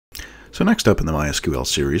So next up in the MySQL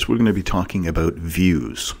series, we're going to be talking about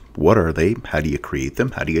views. What are they? How do you create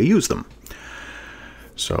them? How do you use them?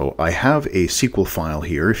 So I have a SQL file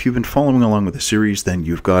here. If you've been following along with the series, then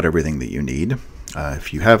you've got everything that you need.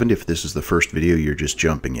 If you haven't, if this is the first video, you're just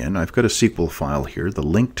jumping in. I've got a SQL file here. The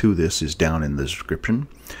link to this is down in the description.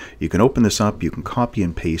 You can open this up, you can copy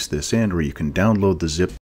and paste this in, or you can download the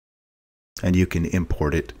zip and you can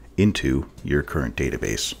import it into your current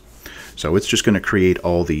database. So it's just going to create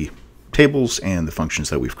all the tables and the functions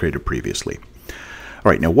that we've created previously.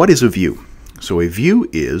 All right, now what is a view? So a view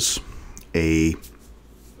is a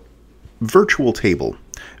virtual table.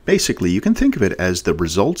 Basically, you can think of it as the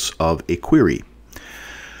results of a query.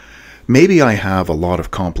 Maybe I have a lot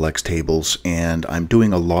of complex tables and I'm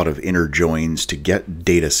doing a lot of inner joins to get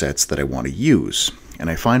data sets that I want to use. And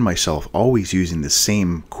I find myself always using the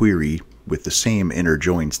same query with the same inner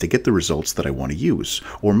joins to get the results that I want to use.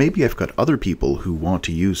 Or maybe I've got other people who want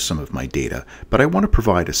to use some of my data, but I want to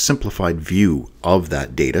provide a simplified view of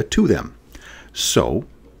that data to them. So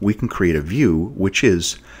we can create a view, which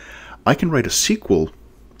is, I can write a SQL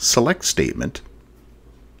select statement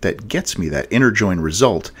that gets me that inner join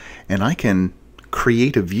result, and I can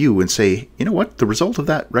create a view and say, you know what, the result of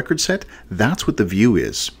that record set, that's what the view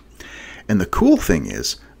is. And the cool thing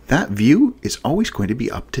is, that view is always going to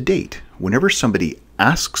be up to date. Whenever somebody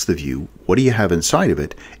asks the view, what do you have inside of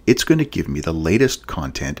it, it's going to give me the latest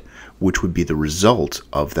content, which would be the result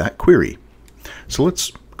of that query. So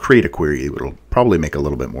let's create a query. It'll probably make a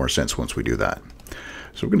little bit more sense once we do that.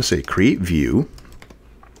 So we're going to say create view,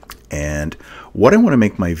 and what I want to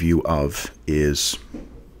make my view of is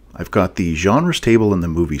I've got the genres table and the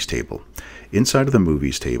movies table. Inside of the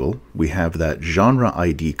movies table, we have that genre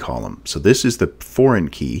ID column. So this is the foreign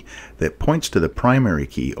key that points to the primary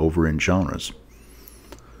key over in genres.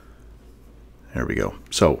 There we go.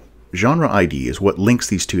 So genre ID is what links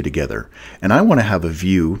these two together. And I want to have a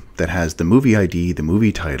view that has the movie ID, the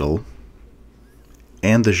movie title,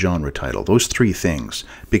 and the genre title. Those three things,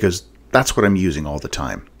 because that's what I'm using all the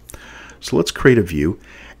time. So let's create a view,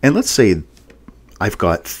 and let's say I've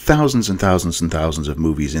got thousands and thousands and thousands of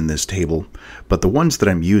movies in this table, but the ones that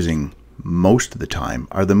I'm using most of the time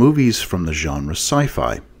are the movies from the genre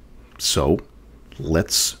sci-fi. So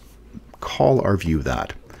let's call our view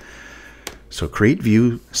that. So create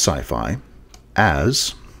view sci-fi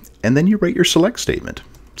as, and then you write your select statement.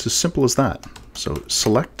 It's as simple as that. So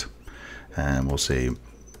select, and we'll say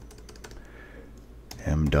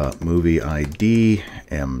m.movie ID,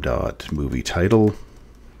 m.movie title,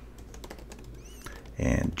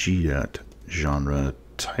 and g.genre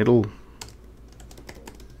title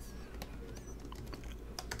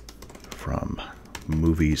from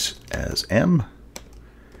movies as M,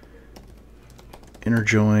 inner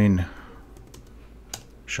join,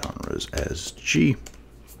 genres as G,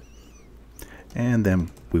 and then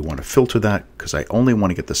we want to filter that because I only want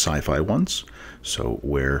to get the sci-fi ones. So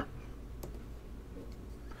where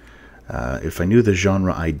if I knew the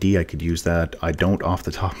genre ID, I could use that. I don't off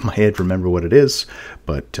the top of my head remember what it is,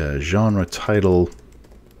 but genre title,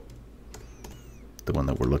 the one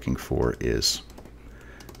that we're looking for is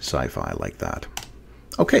sci-fi, like that.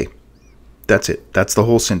 Okay, that's it. That's the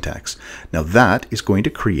whole syntax. Now that is going to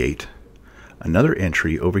create another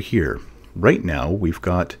entry over here. Right now we've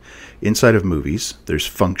got inside of movies, there's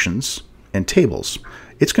functions and tables.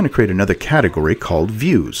 It's going to create another category called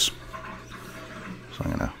views. So I'm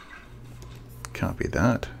going to copy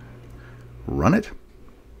that, run it.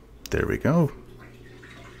 There we go.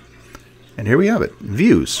 And here we have it,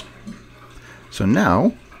 views. So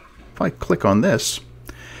now, if I click on this,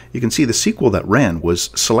 you can see the SQL that ran was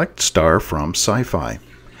select star from sci-fi.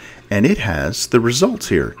 And it has the results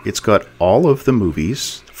here. It's got all of the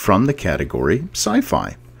movies from the category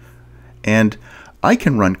sci-fi. And I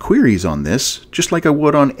can run queries on this just like I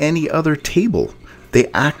would on any other table. They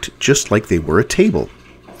act just like they were a table.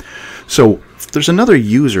 So if there's another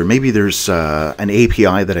user, maybe there's an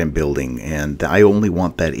API that I'm building, and I only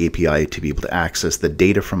want that API to be able to access the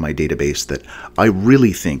data from my database that I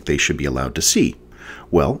really think they should be allowed to see.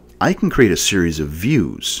 Well, I can create a series of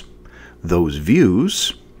views. Those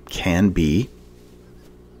views can be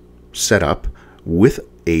set up with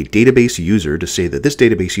a database user to say that this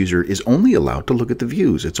database user is only allowed to look at the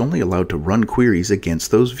views. It's only allowed to run queries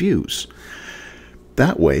against those views.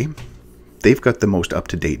 That way, they've got the most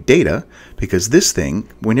up-to-date data, because this thing,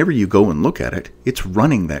 whenever you go and look at it, it's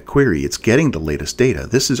running that query. It's getting the latest data.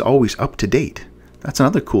 This is always up to date. That's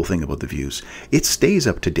another cool thing about the views. It stays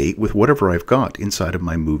up to date with whatever I've got inside of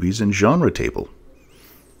my movies and genre table.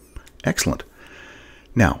 Excellent.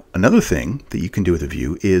 Now, another thing that you can do with a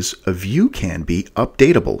view is a view can be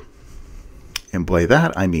updatable. And by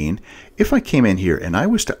that I mean, if I came in here and I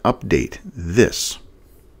was to update this,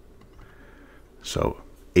 so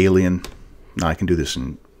alien, now I can do this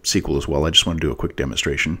in SQL as well. I just want to do a quick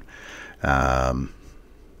demonstration. Let's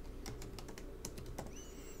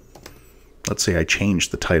say I change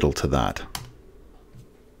the title to that.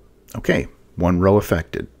 Okay, one row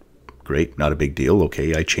affected. Great, not a big deal.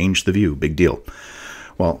 Okay, I changed the view, big deal.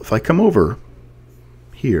 Well, if I come over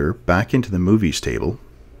here, back into the movies table,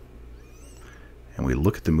 and we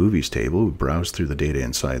look at the movies table, we browse through the data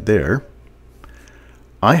inside there,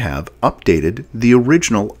 I have updated the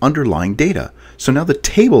original underlying data. So now the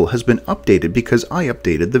table has been updated because I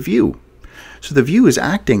updated the view. So the view is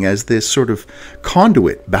acting as this sort of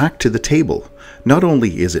conduit back to the table. Not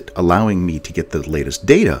only is it allowing me to get the latest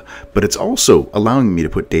data, but it's also allowing me to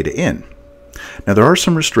put data in. Now there are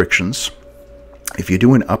some restrictions. If you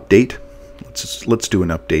do an update, let's do an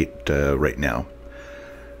update right now.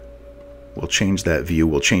 We'll change that view.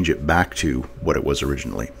 We'll change it back to what it was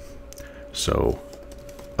originally. So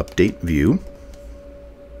update view.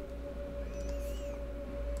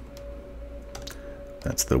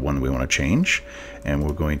 That's the one we want to change. And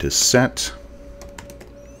we're going to set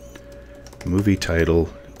movie title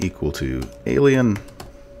equal to alien,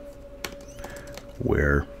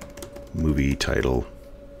 where movie title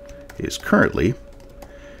is currently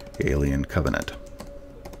Alien Covenant.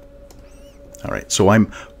 All right, so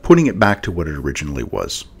I'm putting it back to what it originally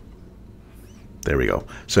was. There we go.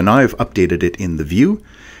 So now I've updated it in the view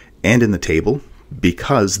and in the table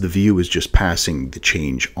because the view is just passing the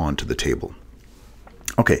change onto the table.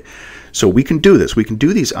 Okay, so we can do this. We can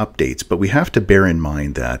do these updates, but we have to bear in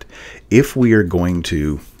mind that if we are going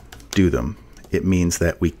to do them, it means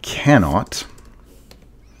that we cannot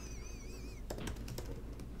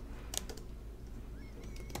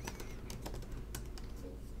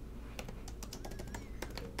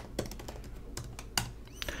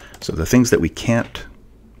so the things that we can't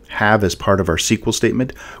have as part of our SQL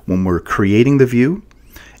statement when we're creating the view,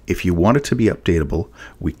 if you want it to be updatable,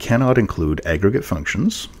 we cannot include aggregate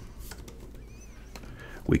functions.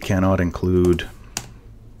 We cannot include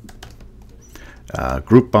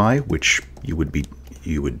group by, which you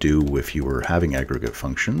would do if you were having aggregate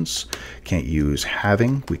functions. Can't use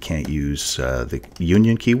having. We can't use the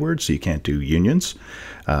union keyword, so you can't do unions,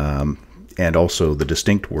 and also the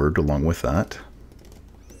distinct word along with that.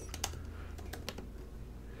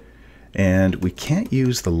 And we can't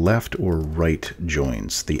use the left or right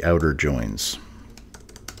joins, the outer joins.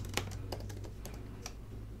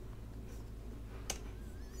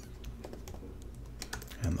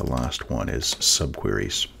 And the last one is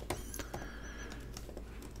subqueries.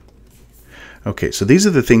 Okay, so these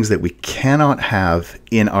are the things that we cannot have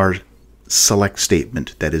in our select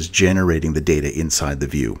statement that is generating the data inside the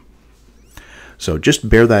view. So just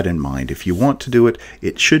bear that in mind. If you want to do it,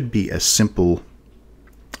 it should be a simple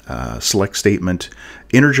select statement.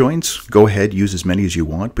 Inner joins, go ahead, use as many as you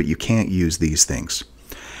want, but you can't use these things.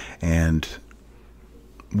 And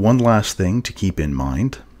one last thing to keep in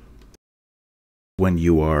mind when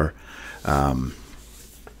you are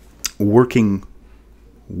working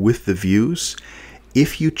with the views,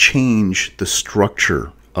 if you change the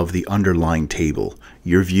structure of the underlying table,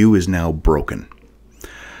 your view is now broken.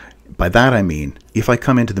 By that I mean, if I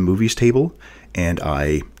come into the movies table and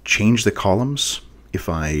I change the columns, if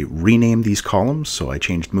I rename these columns, so I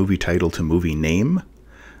changed movie title to movie name,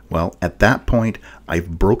 well, at that point,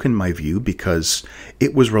 I've broken my view because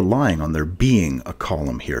it was relying on there being a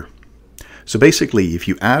column here. So basically, if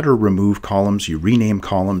you add or remove columns, you rename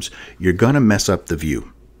columns, you're going to mess up the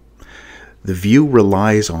view. The view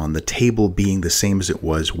relies on the table being the same as it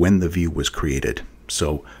was when the view was created.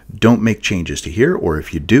 So don't make changes to here, or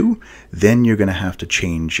if you do, then you're going to have to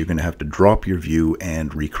change. You're going to have to drop your view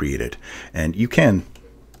and recreate it. And you can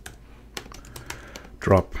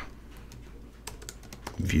drop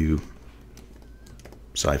view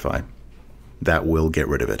sci-fi. That will get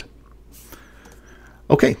rid of it.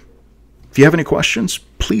 Okay, if you have any questions,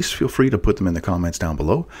 please feel free to put them in the comments down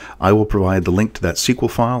below. I will provide the link to that SQL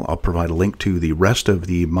file. I'll provide a link to the rest of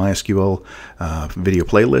the MySQL video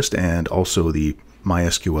playlist and also the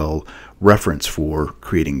MySQL reference for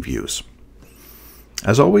creating views.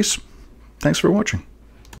 As always, thanks for watching.